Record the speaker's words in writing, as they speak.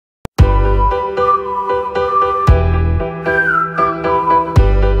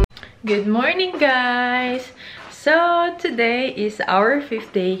Good morning, guys! So, today is our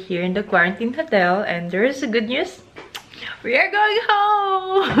 5th day here in the quarantine hotel, and there is a good news. We are going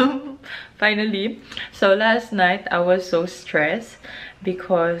home! Finally. So, last night I was so stressed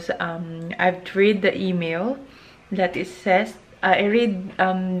because I've read the email that it says, I read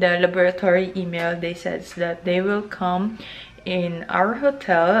the laboratory email. They says that they will come in our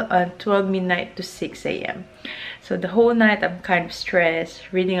hotel at 12 midnight to 6 a.m. So the whole night I'm kind of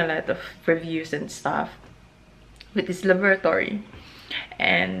stressed, reading a lot of reviews and stuff with this laboratory.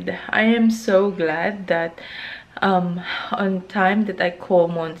 And I am so glad that on time that I called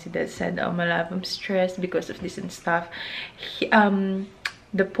Monsi that said, oh my love, I'm stressed because of this and stuff. The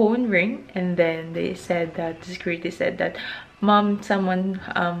phone ring, and then they said that the security said that, Mom, someone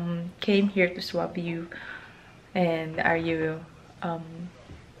came here to swab you, and are you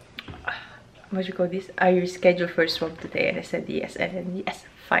what you call this, are you scheduled for swab today? And I said yes, and then yes,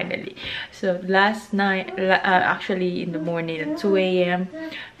 finally. So last night, actually in the morning at 2 a.m.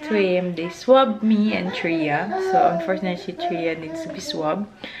 they swabbed me and Tria. So unfortunately Tria needs to be swabbed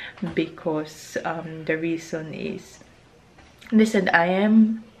because the reason is they said I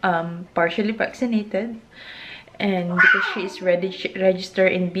am partially vaccinated, and because she is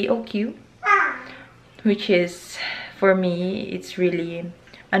registered in BOQ, which is, for me, it's really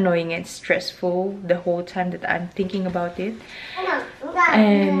annoying and stressful the whole time that I'm thinking about it.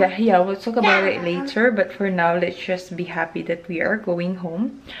 And yeah, we'll talk about it later, but for now let's just be happy that we are going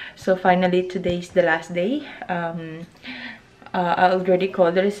home. So finally, today's the last day. I already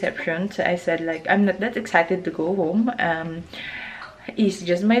called the reception, so I said like I'm not that excited to go home. It's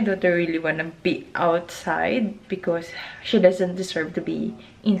just my daughter really wanna be outside because she doesn't deserve to be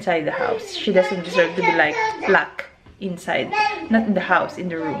inside the house. She doesn't deserve to be like locked inside, not in the house, in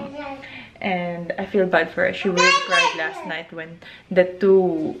the room. And I feel bad for her. She really cried last night when the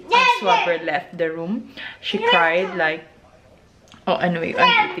two swabber left the room. She cried like, oh, anyway,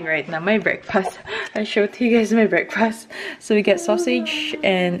 I'm eating right now my breakfast. I showed you guys my breakfast. So we get sausage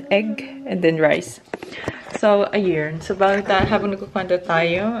and egg and then rice. So, ayun. So, habang nagkukwento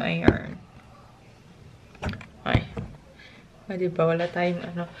tayo, ayun. Ay. Diba, wala tayong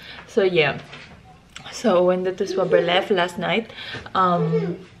ano. So, yeah. So, when the two swabber left last night,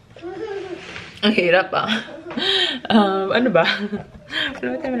 ang hirap ah. Ano ba? Ano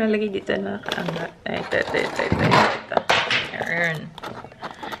ba tayo malalagay dito na kaangat? Ito. Ayun.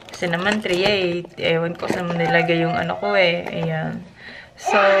 Kasi naman, Tria eh. Ewan ko saan nilagay yung ano ko eh. Ayan.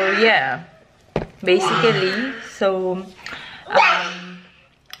 So, yeah. Basically, so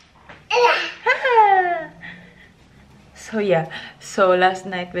yeah, so last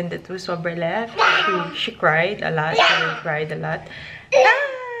night when the two swabber left, she cried a lot.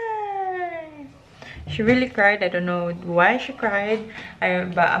 She really cried. I don't know why she cried,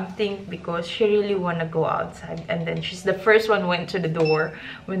 but I'm thinking because she really wanna go outside. And then she's the first one went to the door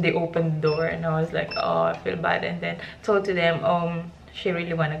when they opened the door, and I was like, oh, I feel bad. And then told to them, she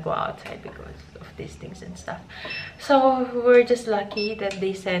really wanna go outside because of these things and stuff. So we're just lucky that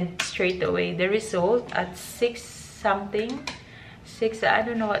they sent straight away the result at 6 something. I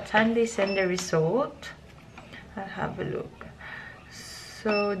don't know what time they send the result. I'll have a look.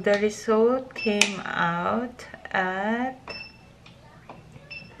 So the result came out at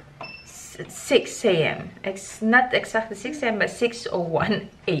 6 a.m. It's not exactly 6 a.m. but 6:01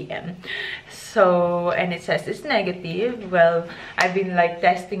 a.m. So, and it says it's negative. Well, I've been like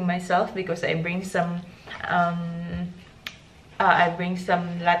testing myself because I bring some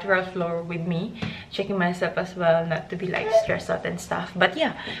lateral floor with me, checking myself as well, not to be like stressed out and stuff. But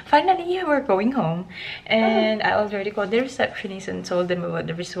yeah, finally we're going home, and I already called the receptionist and told them about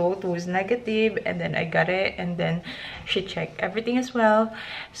the result was negative, and then I got it, and then she checked everything as well.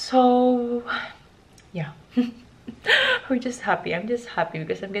 So yeah. We're just happy. I'm just happy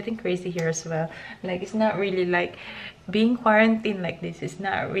because I'm getting crazy here as well. Like, it's not really like being quarantined like this is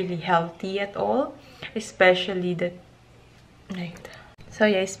not really healthy at all, especially that like, so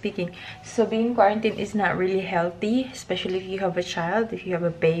yeah, speaking, so being quarantined is not really healthy, especially if you have a child, if you have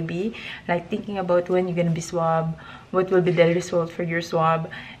a baby, like thinking about when you're gonna be swabbed, what will be the result for your swab,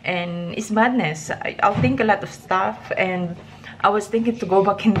 and it's madness. I'll think a lot of stuff, and I was thinking to go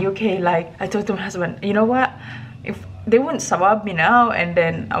back in UK. Like, I told to my husband, you know what, if they wouldn't swab me now and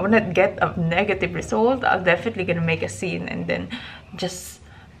then I wouldn't get a negative result, I'm definitely gonna make a scene and then just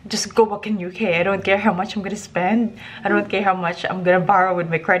just go back in UK. I don't care how much I'm gonna spend. I don't care how much I'm gonna borrow with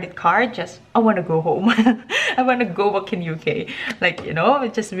my credit card. Just, I wanna go home. I wanna go back in UK. Like, you know,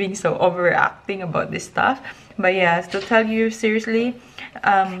 just being so overreacting about this stuff. But yeah, to tell you seriously,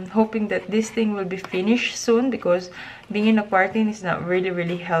 hoping that this thing will be finished soon, because being in a quarantine is not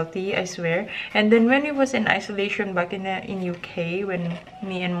really healthy, I swear. And then when we was in isolation back in UK, when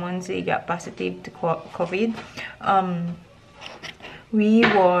me and Monzi got positive to COVID, we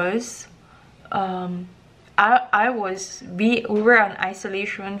was we were on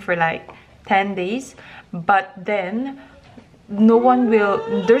isolation for like 10 days, but then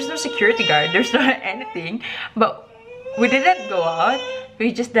there's no security guard, there's no anything, but we didn't go out.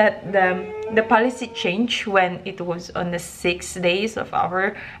 We just that the policy changed when it was on the 6 days of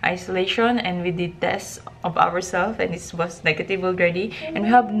our isolation, and we did tests of ourselves and it was negative already, and we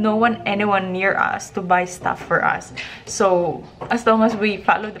have anyone near us to buy stuff for us. So as long as we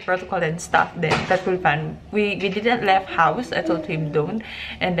follow the protocol and stuff, then that will be fun. We didn't left house. I told him don't.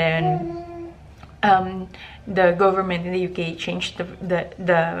 And then the government in the UK changed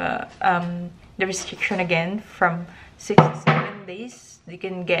the restriction again from 6 to 7 days. You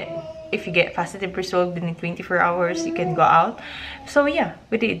can get, if you get positive result within 24 hours, you can go out. So yeah,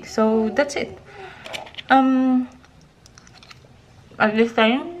 we did. So that's it. At this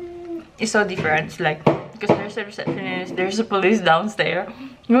time, it's so different. Like, because there's a receptionist, there's a police downstairs.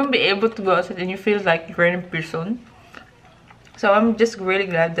 You won't be able to go outside and you feel like you're in prison. So I'm just really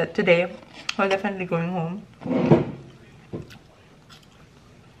glad that today we're definitely going home.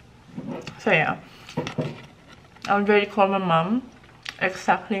 So yeah, I already called my mom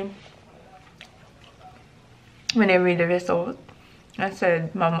exactly when I read the result. I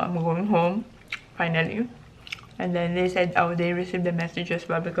said, Mom, I'm going home finally. And then they said, oh, they received the message as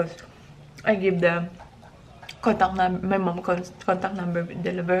well, because I give the contact number, my mom's contact number with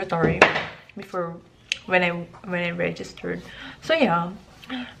the laboratory before when I registered. So yeah,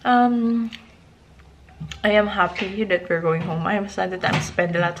 I am happy that we're going home. I am sad that I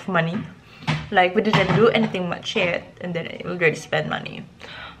spent a lot of money. Like, we didn't do anything much yet, and then I already spent money.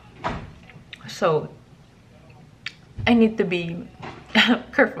 So I need to be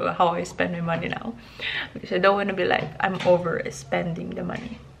careful how I spend my money now, because I don't want to be like I'm over spending the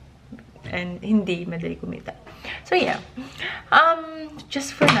money and hindi madali kumita. So yeah,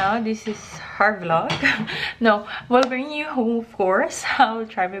 just for now, this is our vlog. No, we'll bring you home, of course. I'll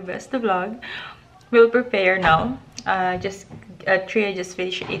try my best to vlog. We'll prepare now. Tria just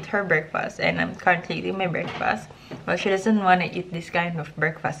finished eat her breakfast, and I'm currently eating my breakfast. Well, she doesn't want to eat this kind of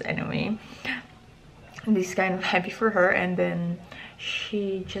breakfast anyway. This kind of heavy for her, and then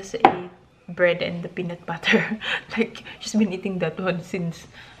she just ate bread and the peanut butter. Like, she's been eating that one since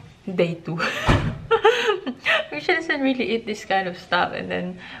day 2. She doesn't really eat this kind of stuff. And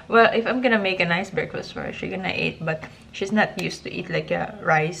then, well, if I'm gonna make a nice breakfast for her, she's gonna eat, but she's not used to eat like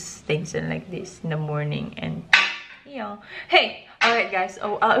rice things and like this in the morning. And yeah, hey, all right guys,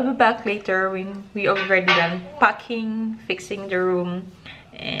 I'll be back later when we already done packing, fixing the room,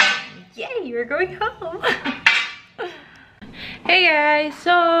 and yay, we're going home. Hey guys,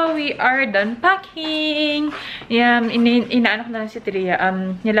 so we are done packing. Inaano ko na lang si Tria.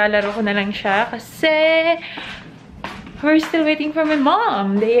 Nilalaro ko na lang siya kasi we're still waiting for my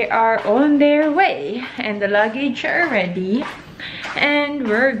mom. They are on their way and the luggage are ready, and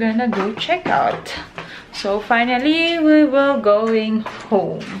we're gonna go check out. So finally, we will going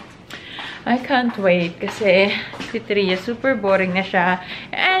home. I can't wait kasi si Tria super boring na siya,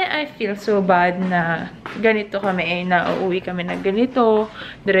 and I feel so bad na ganito kami, nauuwi kami na ganito,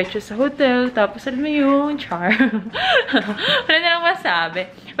 diretso sa hotel, tapos alam mo yung char. Wala na lang masabi.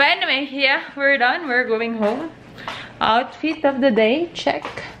 But anyway, yeah, we're done. We're going home. Outfit of the day, check.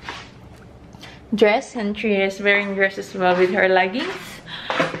 Dress, and Tria is wearing dress as well with her leggings.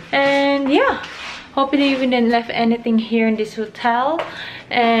 And yeah, hopefully we didn't left anything here in this hotel.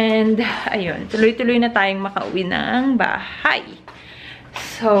 And ayun, tuloy-tuloy na tayong makauwi ng bahay.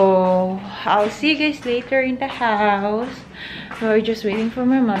 So I'll see you guys later in the house. We're just waiting for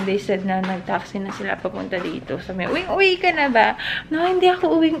my mom. They said na nag-taxi na sila papunta dito. Sabi, uwing-uwi ka na ba? No, hindi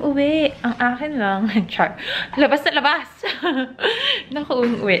ako uwing-uwi. Ang akin lang. Char. Labas na labas. Naku,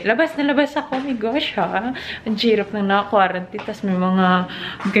 uwing-uwi. Labas na labas ako. Oh my gosh, ha? Ang hirap lang na-quarantine. Tapos may mga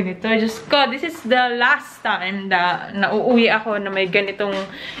ganito. Just ko, this is the last time na nauuwi ako na may ganitong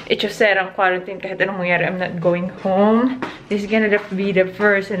itchoserang quarantine. Kahit anong mangyari, I'm not going home. This is gonna be the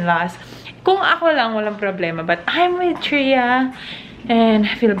first and last. Kung ako lang, walang problema. But I'm with Tria, and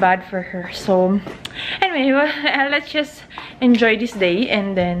I feel bad for her. So, anyway, well, let's just enjoy this day,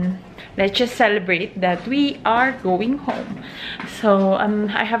 and then let's just celebrate that we are going home. So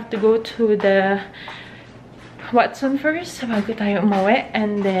I have to go to the Watson first bago tayo umuwi,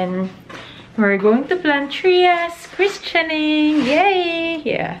 and then we're going to plan Tria's christening. Yay!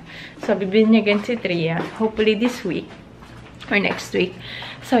 Yeah. So bibinyagan si Tria hopefully this week or next week.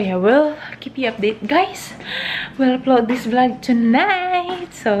 So yeah, we'll keep you updated, guys. We'll upload this vlog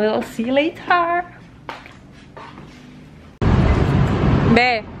tonight. So we'll see you later.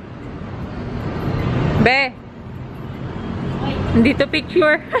 Be. Dito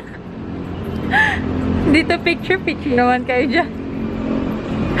picture. Dito picture naman kayo dyan.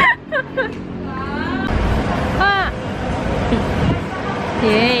 Ah.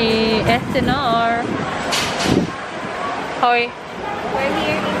 Yay, SNR. Hoy. We're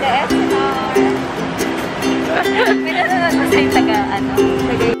here in the SNR. May nanonood ko sa'yo taga,